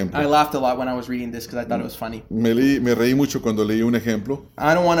leerles un I ejemplo. laughed a lot when I was reading this because I thought it was funny. Me reí mucho cuando leí un ejemplo.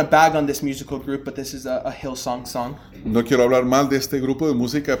 I don't want to bag on this musical group, but this is a Hillsong song. No quiero hablar mal de este grupo de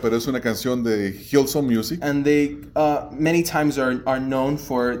música, pero es una canción de Hillsong Music. And they many times are known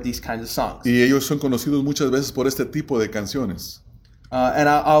for these kinds of songs. Y ellos son conocidos muchas veces por este tipo de canciones. And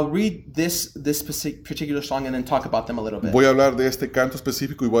I'll read this particular song and then talk about them a little bit. Voy a hablar de este canto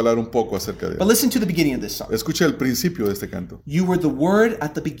específico y voy a hablar un poco acerca de But él. listen to the beginning of this song. Escucha el principio de este canto. You were the Word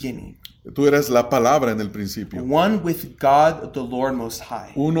at the beginning, Tú eras la palabra en el principio. one with God, the Lord Most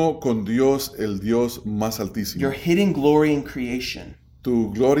High. Uno con Dios, el Dios más Your altísimo. hidden glory in creation,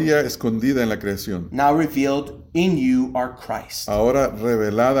 Tu gloria escondida en la creación. now revealed in you are Christ. Ahora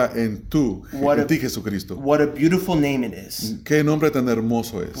revelada en What ti Jesucristo. What a beautiful name it is. Qué nombre tan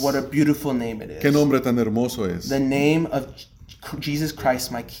hermoso es. What a beautiful name it Qué is. nombre tan hermoso es. The name of Jesus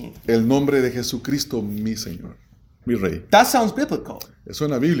Christ, my King. El nombre de Jesucristo, mi Señor, mi Rey. That sounds biblical.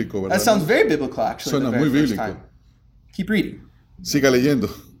 Suena bíblico, ¿verdad? That sounds very biblical, actually. Suena the very muy first bíblico. time. Keep reading. Siga leyendo.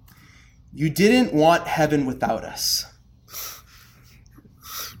 You didn't want heaven without us.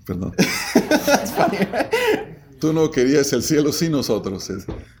 Perdón. That's funny, right? Tú no querías el cielo sin nosotros.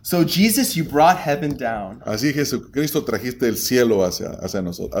 So, Jesus, you brought heaven down. Así Jesucristo trajiste el cielo hacia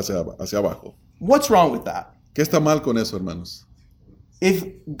nosotros, hacia abajo. What's wrong with that? ¿Qué está mal con eso, hermanos? If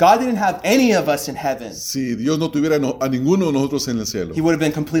God didn't have any of us in heaven, Si Dios no tuviera a ninguno de nosotros en el cielo, He would have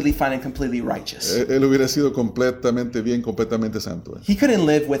been completely fine and completely righteous. Él hubiera sido completamente bien, completamente santo. He couldn't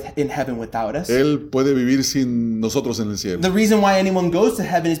live in heaven without us. Él puede vivir sin nosotros en el cielo. The reason why anyone goes to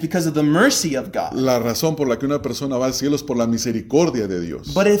heaven is because of the mercy of God. La razón por la que una persona va al cielo es por la misericordia de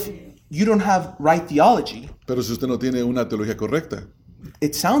Dios. But if you don't have right theology, Pero si usted no tiene una teología correcta,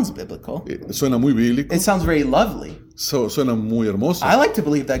 it sounds biblical. suena muy bíblico, It sounds very lovely. suena muy hermoso. I like to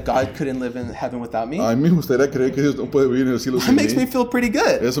believe that God couldn't live in heaven without me. A mí me gustaría creer que Dios no puede vivir en el cielo That sin makes me mí. feel pretty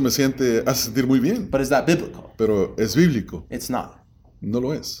good. Eso me hace sentir muy bien, But is that biblical? pero es bíblico, It's not. no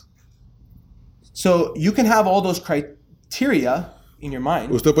lo es. So you can have all those criteria, in your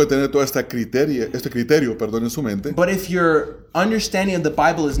mind. Usted puede tener todo este criterio, perdón, en su mente, But if your understanding of the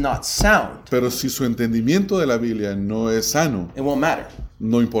Bible is not sound, pero si su entendimiento de la Biblia no es sano, it won't matter.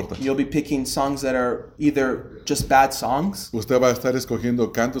 no importa. You'll be picking songs that are either just bad songs Usted va a estar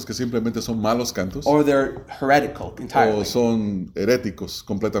escogiendo cantos que simplemente son malos cantos or they're heretical entirely. o son heréticos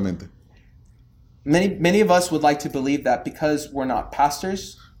completamente. Many of us would like to believe that because we're not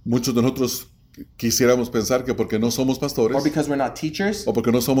pastors Muchos de nosotros quisiéramos pensar que porque no somos pastores or because we're not teachers, o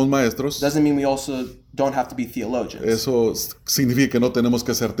porque no somos maestros, doesn't mean we also don't have to be theologians. eso significa que no tenemos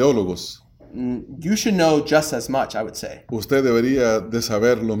que ser teólogos. You should know just as much, I would say, Usted debería de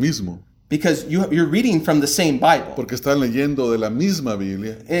saber lo mismo, because you're reading from the same Bible. porque están leyendo de la misma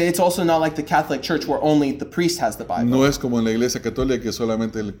Biblia. It's also not like the Catholic Church where only the priest has the Bible. No es como en la iglesia católica que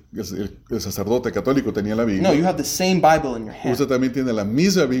solamente el sacerdote católico tenía la No, Biblia. you have the same Bible in your hand. Usted también tiene la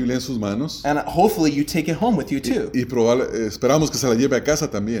misma Biblia en sus manos And hopefully you take it home with you too. y esperamos que se la lleve a casa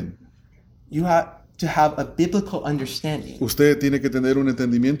también. You have to have a biblical understanding, Usted tiene que tener un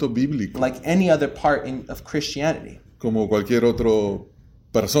entendimiento bíblico like any other part of Christianity. como cualquier otra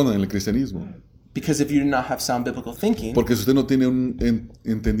persona en el cristianismo. Because if you do not have sound biblical thinking, Porque si usted no tiene un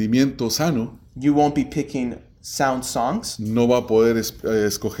entendimiento sano, you won't be picking sound songs, no va a poder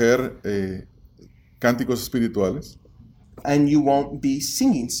escoger cánticos espirituales, and you won't be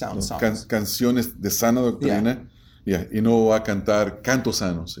singing sound songs. canciones de sana doctrina, y no va a cantar cantos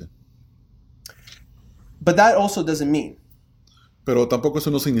sanos. But that also doesn't mean, Pero tampoco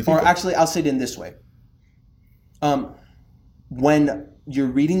eso no or significa. actually I'll say it in this way. When you're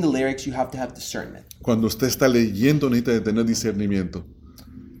reading the lyrics, you have to have discernment. Cuando usted está leyendo necesita de tener discernimiento.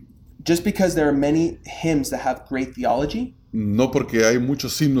 Just because there are many hymns that have great theology No porque hay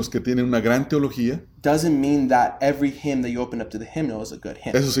muchos himnos que tienen una gran teología, doesn't mean that every hymn that you open up to the hymnal is a good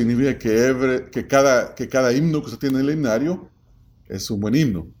hymn. eso significa que cada himno que usted tiene en el himnario es un buen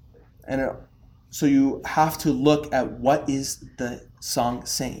himno. And so you have to look at what is the song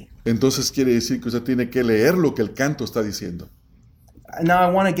saying. Entonces quiere decir que usted tiene que leer lo que el canto está diciendo. Now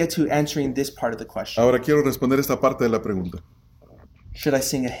I want to get to answering this part of the question. Ahora quiero responder esta parte de la pregunta. Should I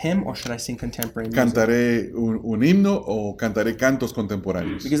sing a hymn or should I sing contemporary music? ¿Cantaré un himno o cantaré cantos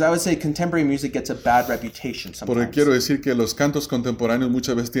contemporáneos? Because I would say contemporary music gets a bad reputation Porque sometimes. quiero decir que los cantos contemporáneos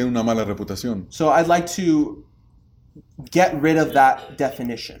muchas veces tienen una mala reputación. So I'd like to get rid of that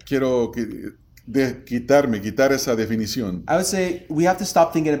definition. Quiero quitar esa definición. I would say we have to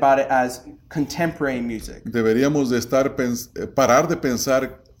stop thinking about it as contemporary music. Deberíamos de parar de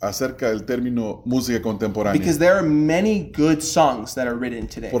pensar acerca del término música contemporánea. Because there are many good songs that are written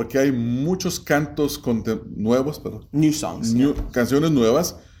today. Porque hay muchos cantos nuevos, perdón, New songs. canciones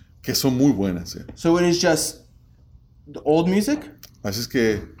nuevas que son muy buenas. So it is just the old music Así es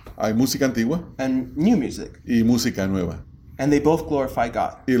que hay música antigua and new music. y música nueva. And they both glorify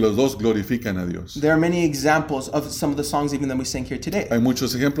God. Y los dos glorifican a Dios. There are many examples of some of the songs even that we sing here today. Hay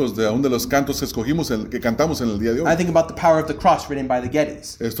muchos ejemplos de aún de los cantos que escogimos, que cantamos en el día de I hoy. think about the Power of the Cross written by the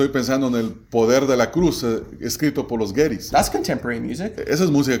Gettys. Estoy pensando en el poder de la cruz, escrito por los Gettys. That's contemporary music. Esa es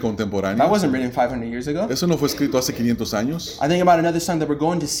música contemporánea. That wasn't written 500 years ago. Eso no fue escrito hace 500 años. I think about another song that we're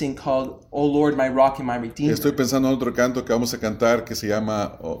going to sing called "O Lord, My Rock and My Redeemer." Estoy pensando en otro canto que vamos a cantar que se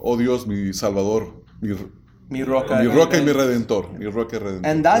llama Oh Dios, mi Salvador, Mi roca mi roca y mi redentor. Mi roca y redentor.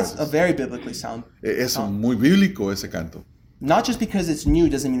 And that's a Gracias. very biblically sound. Es muy bíblico ese canto. Not just because it's new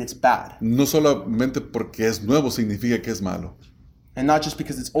doesn't mean it's bad. No solamente porque es nuevo significa que es malo. And not just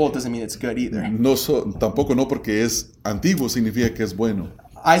because it's old doesn't mean it's good either. Tampoco no porque es antiguo significa que es bueno.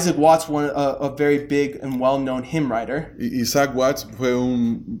 Isaac Watts, a very big and well-known hymn writer, Isaac Watts fue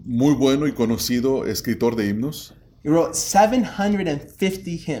un muy bueno y conocido escritor de himnos he wrote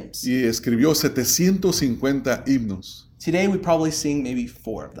 750 hymns. y escribió 750 himnos. Today we probably sing maybe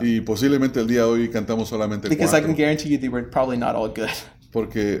 4 of them. Y posiblemente el día de hoy cantamos solamente Because I can 4, guarantee you they were probably not all good.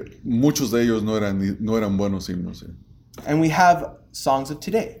 porque muchos de ellos no eran buenos himnos. And we have songs of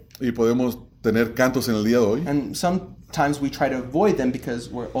today. Y podemos tener cantos en el día de hoy And sometimes we try to avoid them because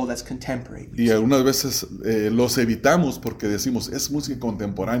that's contemporary. y algunas veces los evitamos porque decimos es música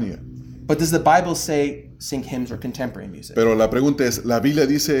contemporánea. But does the Bible say sing hymns or contemporary music? Pero la pregunta es, ¿la Biblia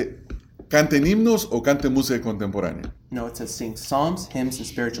dice canten himnos o canten música contemporánea? No, it says sing psalms, hymns, and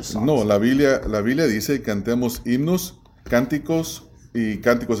spiritual songs. No, la Biblia dice cantemos himnos, cánticos y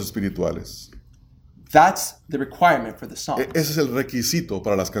cánticos espirituales. That's the requirement for the song. Ese es el requisito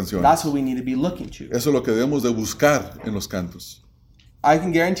para las canciones. That's what we need to be looking to. Eso es lo que debemos de buscar en los cantos. I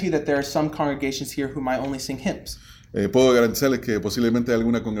can guarantee that there are some congregations here who might only sing hymns, Puedo garantizarle que posiblemente hay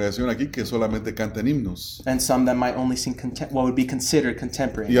alguna congregación aquí que solamente cantan himnos and some that might only sing what would be considered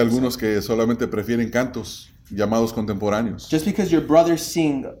contemporary y music. algunos que solamente prefieren cantos llamados contemporáneos. Just because your brothers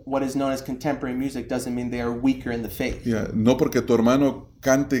sing what is known as contemporary music doesn't mean they are weaker in the faith. No porque tu hermano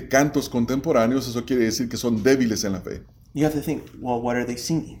cante cantos contemporáneos, eso quiere decir que son débiles en la fe. You have to think, well, what are they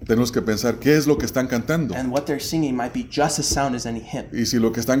singing? Tenemos que pensar qué es lo que están cantando. And what they're singing might be just as sound as any hymn. Y si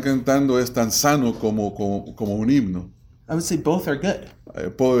lo que están cantando es tan sano como un himno. I would say both are good.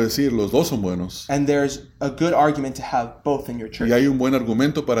 Puedo decir, los dos son buenos. And there's a good argument to have both in your church. Y hay un buen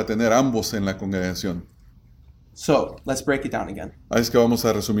argumento para tener ambos en la congregación. So, let's break it down again. Así es que vamos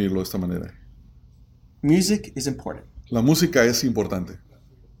a resumirlo de esta manera. Music is important La música es importante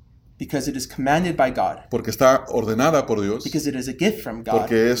because it is commanded by God, porque está ordenada por Dios, because it is a gift from God,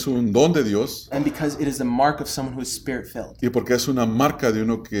 porque es un don de Dios and because it is the mark of someone who is spirit-filled. y porque es una marca de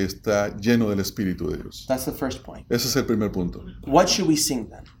uno que está lleno del Espíritu de Dios. That's the first point. Ese es el primer punto. What should we sing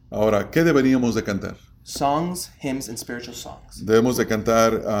then? Ahora, ¿qué deberíamos de cantar? Songs, hymns, and spiritual songs. Debemos de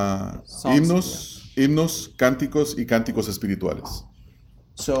cantar Songs, himnos, cánticos y cánticos espirituales.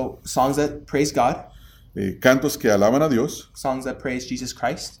 So, songs that praise God, Cantos que alaban a Dios, songs that praise Jesus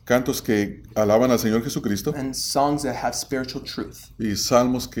Christ, cantos que alaban al Señor Jesucristo and songs that have spiritual truth. y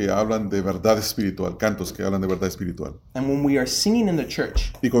salmos que hablan de verdad espiritual, cantos que hablan de verdad espiritual. And when we are singing in the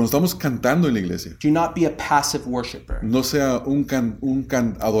church, Y cuando estamos cantando en la iglesia, do not be a passive worshiper. no sea un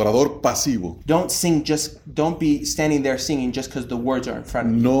adorador pasivo. Don't be standing there singing just because the words are in front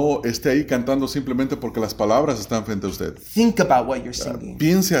of you. No esté ahí cantando simplemente porque las palabras están frente a usted. Think about what you're singing.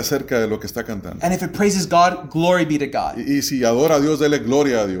 Piense acerca de lo que está cantando. And if it praises God, glory be to God. Y si adora a Dios, dele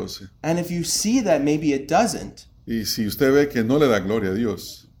gloria a Dios. And if you see that maybe it doesn't, Y si usted ve que no le da gloria a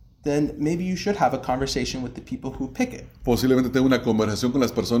Dios, then maybe you should have a conversation with the people who pick it, posiblemente tenga una conversación con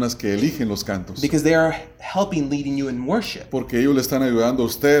las personas que eligen los cantos. because they are helping leading you in worship. Porque ellos le están ayudando a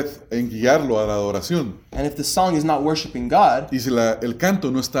usted en guiarlo a la adoración. And if the song is not worshiping God, Y si el canto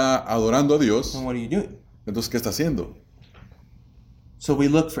no está adorando a Dios, then what are you doing? entonces ¿qué está haciendo? So we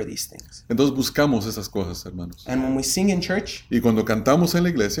look for these things. Entonces buscamos esas cosas, hermanos. And when we sing in church, Y cuando cantamos en la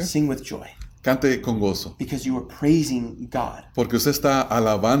iglesia, sing with joy, cante con gozo. because you are praising God Porque usted está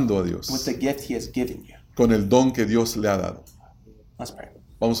alabando a Dios with the gift He has given you. con el don que Dios le ha dado. Let's pray.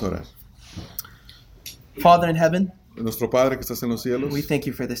 Vamos a orar. Father in heaven, Nuestro Padre que estás en los cielos, we thank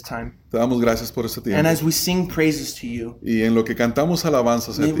you for this time. te damos gracias por este And tiempo. as we sing praises to you, Y en lo que cantamos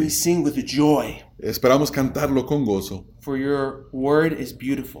alabanzas a may we ti, sing with joy, esperamos cantarlo con gozo. for your word is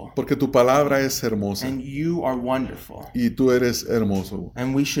beautiful, Porque tu palabra es hermosa and you are wonderful. y tú eres hermoso.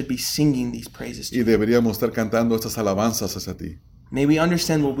 And we should be singing these praises to Y you. deberíamos estar cantando estas alabanzas hacia ti. May we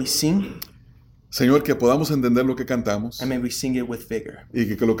understand what we sing, Señor, que podamos entender lo que cantamos and may we sing it with vigor.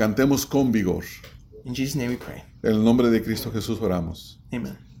 y que lo cantemos con vigor. In Jesus' name we pray. En el nombre de Cristo Jesús oramos.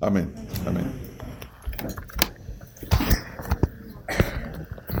 Amen. Amén. Amén.